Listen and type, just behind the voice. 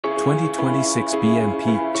2026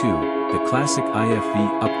 BMP-2, the classic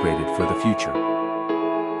IFV upgraded for the future.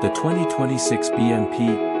 The 2026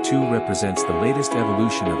 BMP-2 represents the latest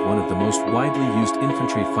evolution of one of the most widely used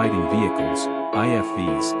infantry fighting vehicles,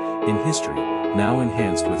 IFVs, in history, now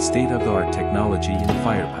enhanced with state-of-the-art technology and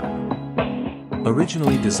firepower.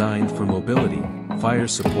 Originally designed for mobility, fire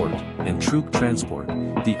support, and troop transport,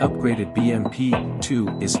 the upgraded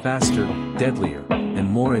BMP-2 is faster, deadlier, and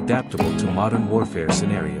more adaptable to modern warfare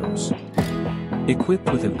scenarios. Equipped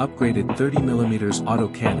with an upgraded 30mm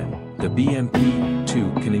autocannon, the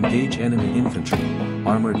BMP-2 can engage enemy infantry,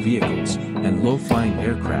 armored vehicles, and low-flying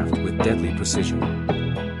aircraft with deadly precision.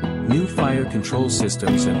 New fire control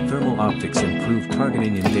systems and thermal optics improve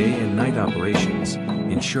targeting in day and night operations,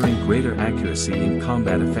 ensuring greater accuracy and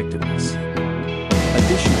combat effectiveness.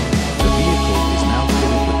 Additionally, the vehicle is now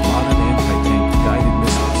fitted with modern anti-tank guided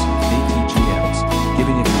missiles, ATGMs,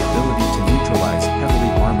 giving it the ability to neutralize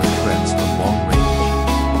heavily armored threats from long range.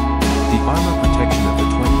 The armor protection of the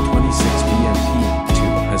 2026 BMP-2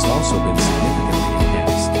 has also been significantly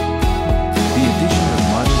enhanced. The addition of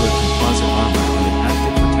modular composite armor and an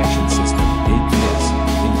active protection system, APS,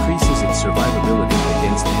 increases its survivability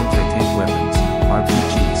against anti-tank weapons,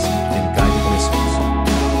 RPGs, and guided missiles.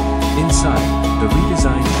 Inside, the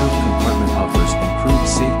redesigned troop compartment offers improved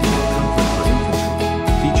safety and comfort for infantry,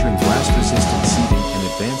 featuring blast-resistant seating and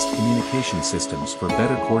advanced communication systems for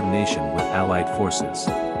better coordination with allied forces.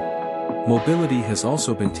 Mobility has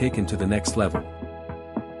also been taken to the next level.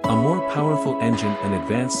 A more powerful engine and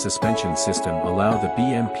advanced suspension system allow the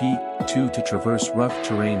BMP-2 to traverse rough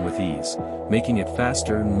terrain with ease, making it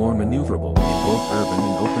faster and more maneuverable in both urban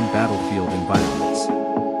and open battlefield environments.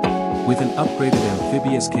 With an upgraded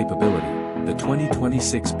amphibious capability, the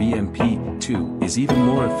 2026 BMP-2 is even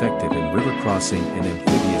more effective in river crossing and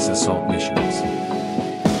amphibious assault missions.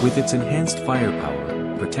 With its enhanced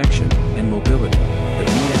firepower, protection, and mobility, the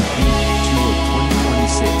BMP-2 of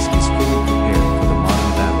 2026 is fully prepared for the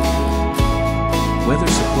modern battlefield. Whether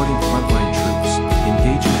supporting frontline troops,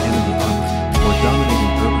 engaging enemy armor, or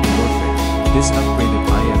dominating urban warfare, this upgraded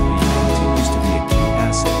IFV continues to be a key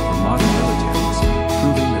asset for modern militaries,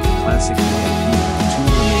 proving that the classic BMP